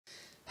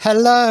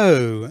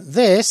Hello,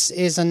 this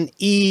is an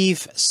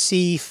EVE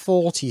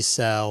C40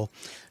 cell,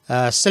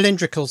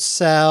 cylindrical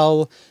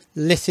cell,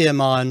 lithium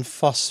iron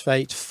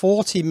phosphate,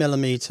 40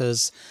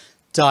 millimeters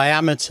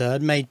diameter,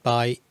 made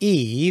by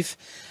EVE,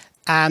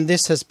 and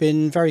this has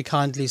been very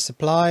kindly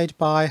supplied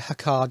by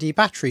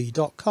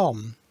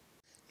HakadiBattery.com.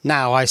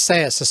 Now, I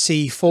say it's a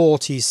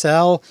C40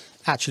 cell,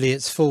 actually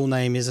its full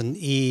name is an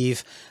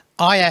EVE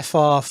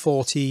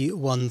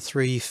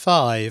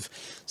IFR40135.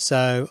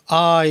 So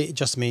I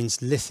just means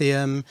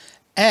lithium,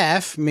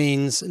 F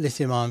means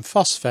lithium iron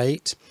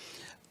phosphate,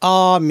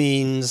 R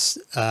means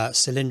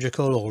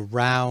cylindrical or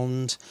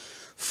round,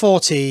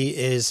 40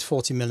 is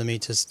 40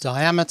 millimeters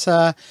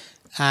diameter,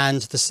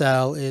 and the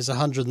cell is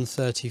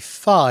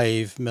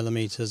 135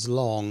 millimeters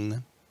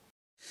long.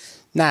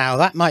 Now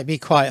that might be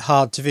quite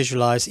hard to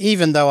visualize,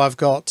 even though I've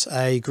got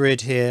a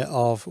grid here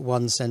of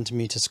 1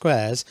 centimeter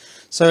squares.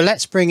 So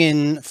let's bring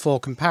in, for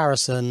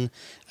comparison,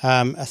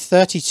 a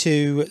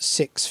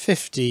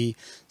 32650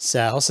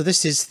 cell. So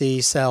this is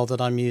the cell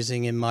that I'm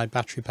using in my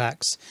battery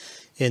packs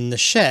in the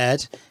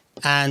shed,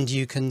 and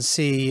you can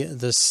see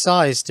the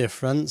size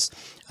difference.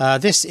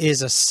 This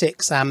is a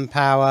 6 amp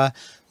hour,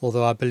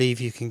 although I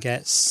believe you can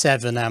get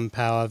 7 amp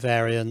hour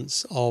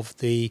variants of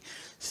the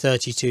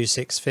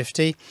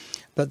 32650.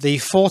 But the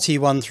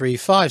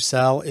 40135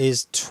 cell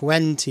is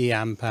 20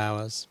 amp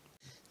hours.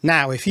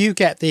 Now, if you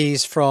get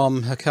these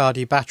from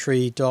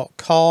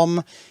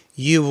HakadiBattery.com,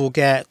 you will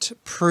get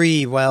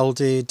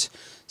pre-welded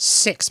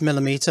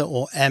 6mm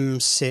or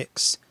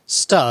M6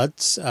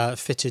 studs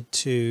fitted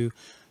to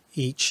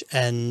each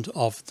end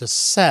of the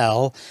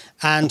cell,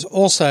 and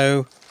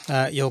also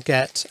you'll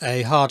get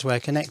a hardware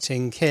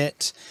connecting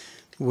kit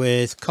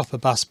with copper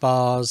bus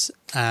bars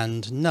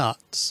and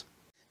nuts.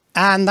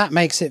 And that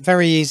makes it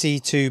very easy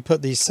to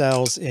put these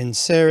cells in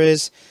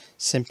series.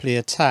 Simply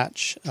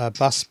attach a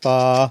bus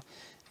bar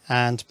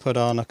and put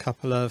on a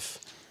couple of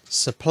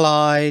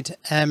supplied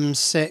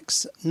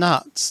M6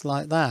 nuts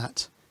like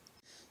that.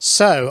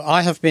 So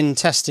I have been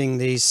testing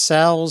these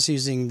cells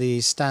using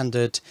the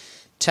standard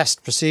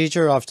test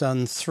procedure. I've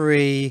done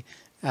 3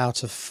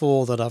 out of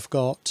 4 that I've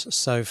got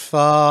so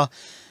far,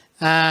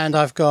 and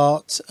I've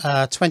got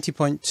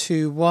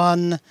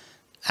 20.21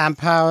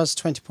 amp hours,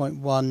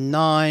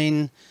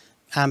 20.19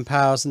 amp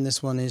hours, and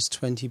this one is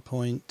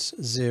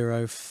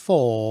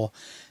 20.04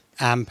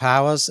 amp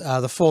hours.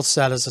 The 4th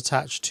cell is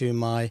attached to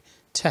my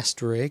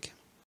test rig.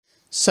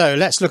 So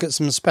let's look at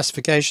some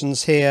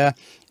specifications here.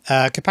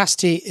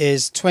 Capacity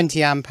is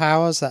 20 amp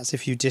hours. That's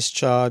if you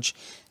discharge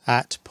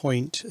at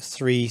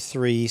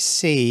 0.33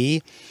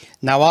 C.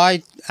 Now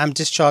I am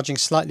discharging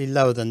slightly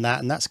lower than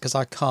that, and that's because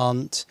I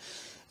can't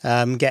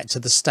get to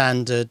the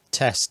standard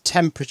test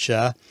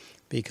temperature,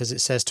 because it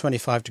says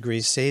 25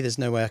 degrees C. There's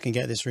no way I can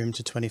get this room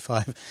to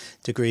 25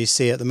 degrees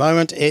C at the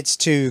moment. It's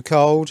too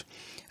cold.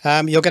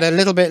 You'll get a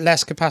little bit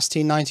less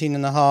capacity,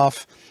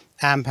 19.5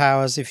 amp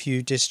hours, if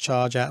you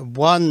discharge at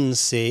 1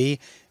 C,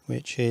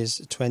 which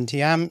is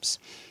 20 amps.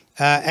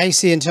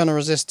 AC internal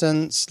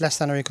resistance, less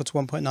than or equal to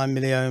 1.9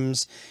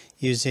 milliohms,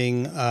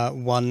 using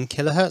 1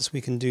 kilohertz.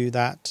 We can do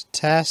that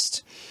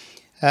test.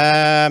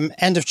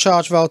 End of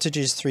charge voltage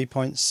is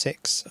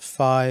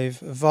 3.65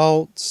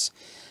 volts.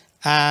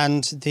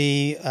 And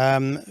the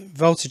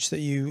voltage that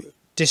you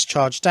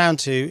discharge down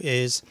to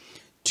is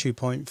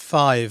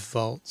 2.5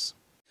 volts.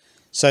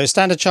 So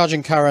standard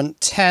charging current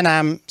 10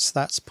 amps,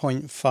 that's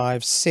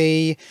 0.5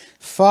 C.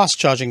 Fast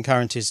charging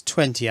current is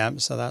 20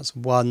 amps, so that's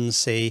 1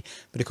 C.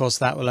 But of course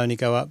that will only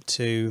go up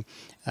to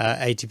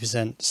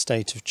 80%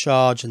 state of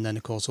charge, and then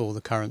of course all the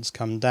currents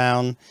come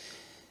down.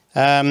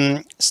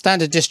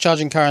 Standard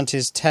discharging current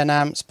is 10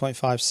 amps,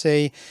 0.5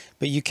 C.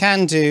 But you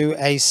can do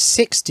a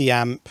 60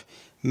 amp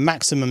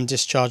maximum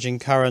discharging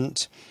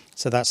current,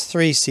 so that's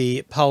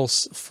 3C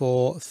pulse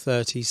for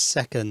 30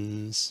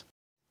 seconds.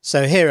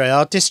 So here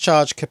our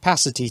discharge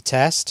capacity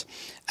test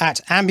at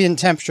ambient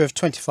temperature of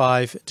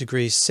 25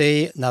 degrees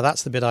C. Now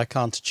that's the bit I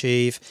can't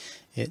achieve.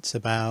 It's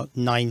about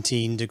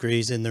 19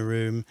 degrees in the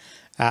room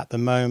at the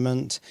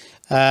moment.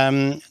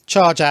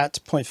 Charge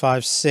at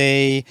 0.5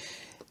 C,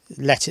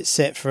 let it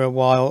sit for a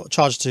while,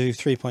 charge to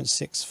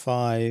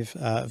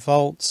 3.65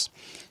 volts.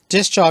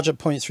 Discharge at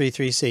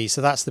 0.33 C,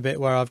 so that's the bit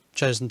where I've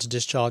chosen to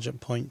discharge at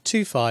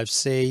 0.25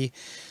 C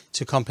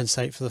to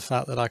compensate for the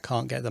fact that I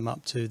can't get them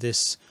up to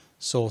this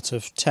sort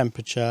of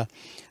temperature.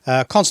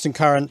 Constant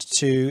current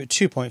to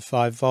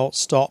 2.5 volts,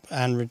 stop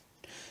and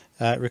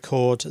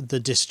record the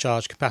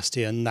discharge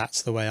capacity, and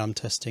that's the way I'm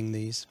testing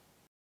these.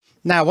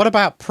 Now, what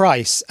about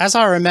price? As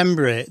I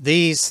remember it,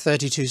 these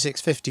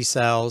 32650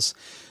 cells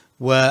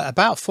were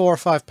about £4 or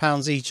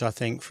 £5 each, I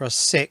think, for a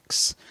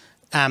 6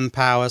 amp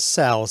hour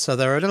cell, so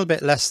they're a little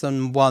bit less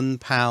than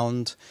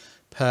 £1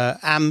 per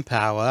amp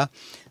hour.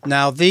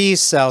 Now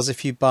these cells,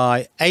 if you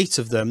buy 8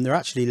 of them, they're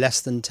actually less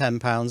than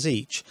 £10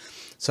 each,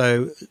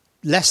 so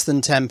less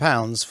than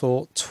 £10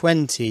 for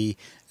 20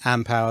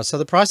 amp hours. So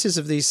the prices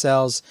of these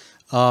cells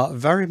are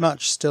very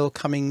much still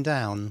coming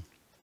down.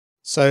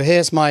 So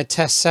here's my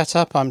test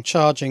setup. I'm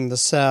charging the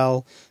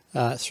cell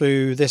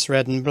through this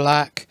red and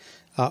black.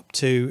 up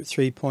to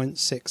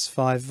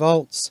 3.65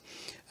 volts.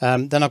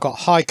 Then I've got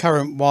high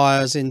current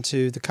wires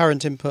into the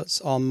current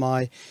inputs on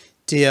my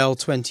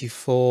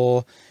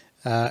DL24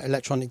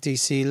 electronic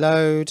DC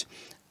load,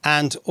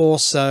 and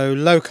also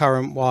low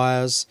current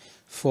wires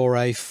for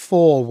a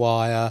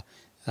 4-wire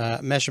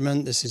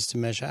measurement. This is to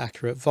measure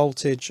accurate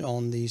voltage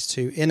on these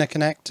two inner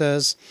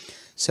connectors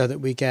so that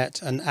we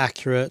get an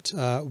accurate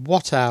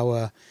watt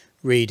hour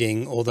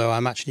reading, although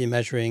I'm actually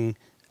measuring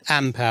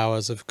amp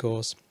hours, of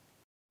course.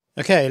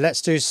 Okay,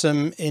 let's do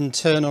some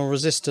internal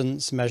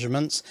resistance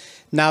measurements.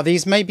 Now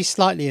these may be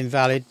slightly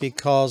invalid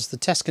because the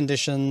test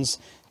conditions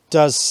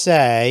does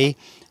say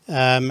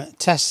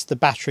test the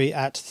battery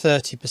at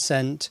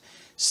 30%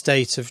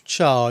 state of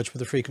charge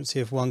with a frequency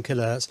of 1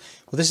 kilohertz.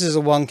 Well, this is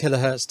a 1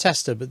 kilohertz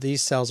tester, but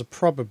these cells are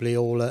probably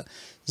all at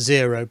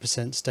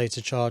 0% state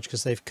of charge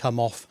because they've come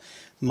off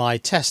my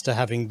tester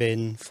having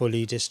been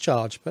fully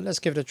discharged. But let's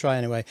give it a try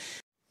anyway.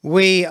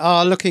 We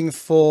are looking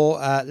for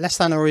less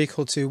than or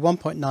equal to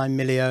 1.9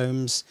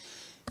 milliohms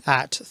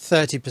at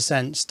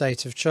 30%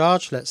 state of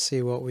charge. Let's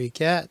see what we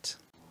get.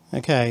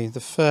 Okay, the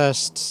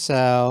first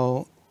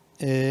cell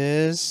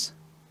is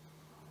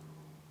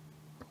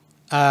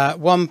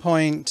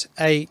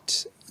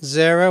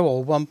 1.80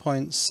 or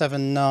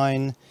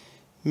 1.79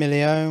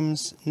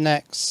 milliohms.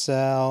 Next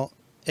cell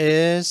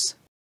is,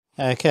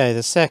 okay,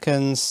 the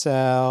second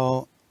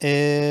cell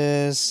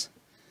is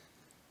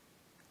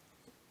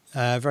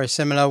very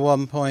similar,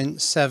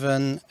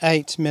 1.78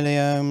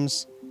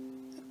 milliohms,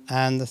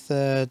 and the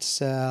third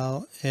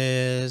cell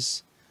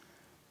is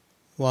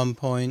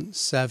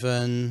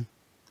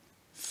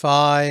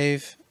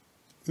 1.75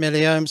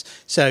 milliohms.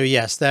 So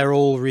yes, they're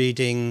all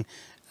reading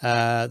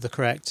the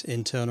correct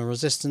internal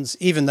resistance,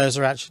 even though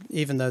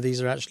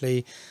these are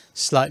actually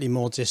slightly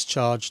more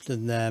discharged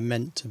than they're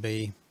meant to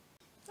be.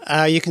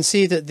 You can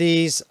see that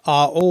these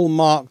are all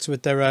marked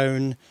with their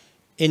own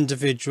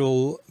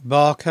individual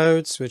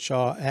barcodes, which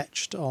are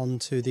etched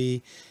onto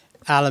the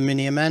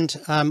aluminium end.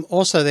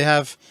 Also, they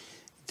have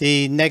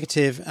the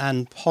negative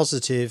and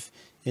positive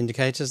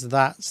indicators.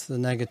 That's the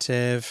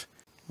negative.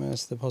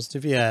 Where's the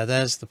positive? Yeah,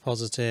 there's the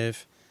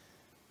positive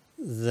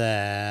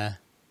there.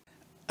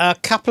 A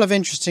couple of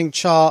interesting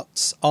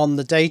charts on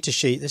the data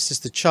sheet. This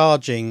is the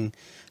charging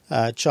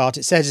chart.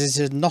 It says it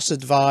is not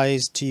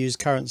advised to use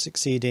currents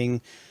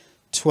exceeding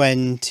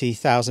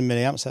 20,000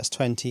 milliamps. That's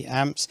 20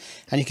 amps.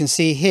 And you can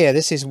see here,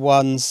 this is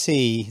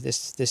 1C,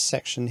 this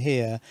section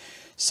here.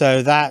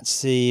 So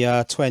that's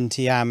the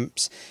 20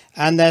 amps.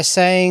 And they're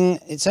saying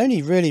it's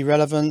only really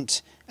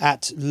relevant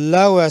at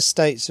lower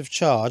states of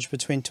charge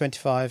between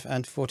 25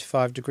 and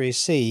 45 degrees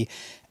C.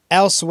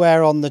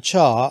 Elsewhere on the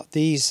chart,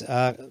 these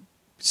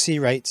C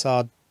rates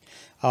are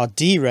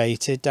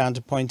derated down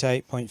to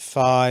 0.8,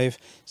 0.5,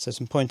 so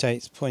some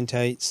 0.8s,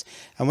 0.8s.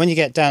 And when you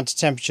get down to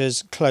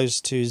temperatures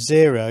close to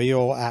 0,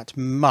 you're at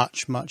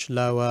much, much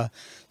lower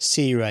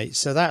C rates.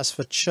 So that's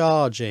for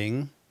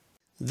charging.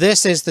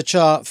 This is the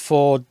chart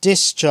for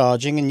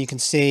discharging, and you can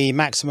see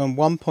maximum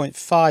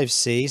 1.5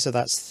 C, so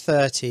that's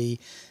 30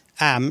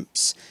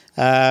 amps,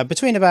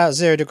 between about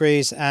 0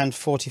 degrees and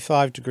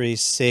 45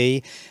 degrees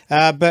C,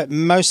 but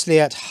mostly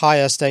at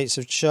higher states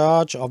of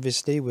charge.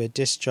 Obviously, we're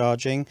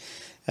discharging.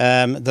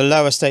 The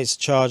lower states of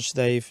charge,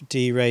 they've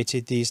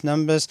derated these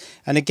numbers.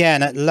 And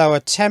again, at lower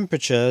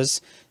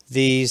temperatures,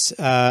 these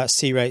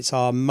C rates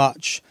are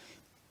much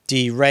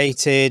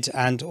derated,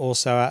 and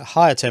also at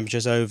higher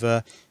temperatures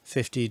over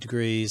 50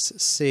 degrees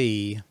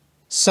C.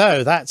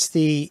 So that's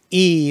the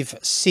EVE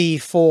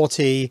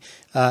C40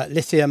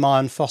 lithium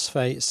iron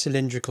phosphate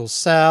cylindrical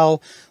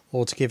cell,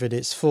 or to give it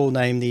its full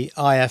name, the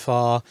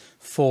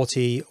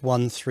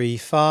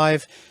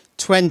IFR40135.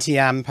 20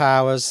 amp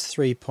hours,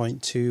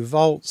 3.2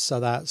 volts, so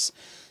that's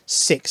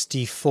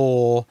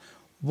 64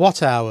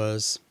 watt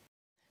hours.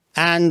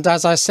 And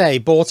as I say,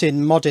 bought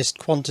in modest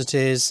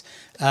quantities,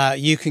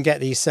 you can get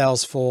these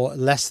cells for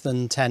less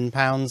than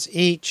 £10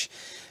 each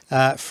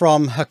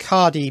from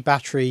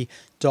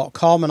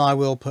HakadiBattery.com, and I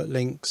will put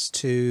links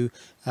to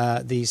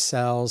these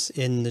cells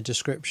in the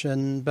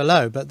description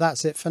below. But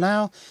that's it for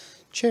now.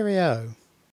 Cheerio.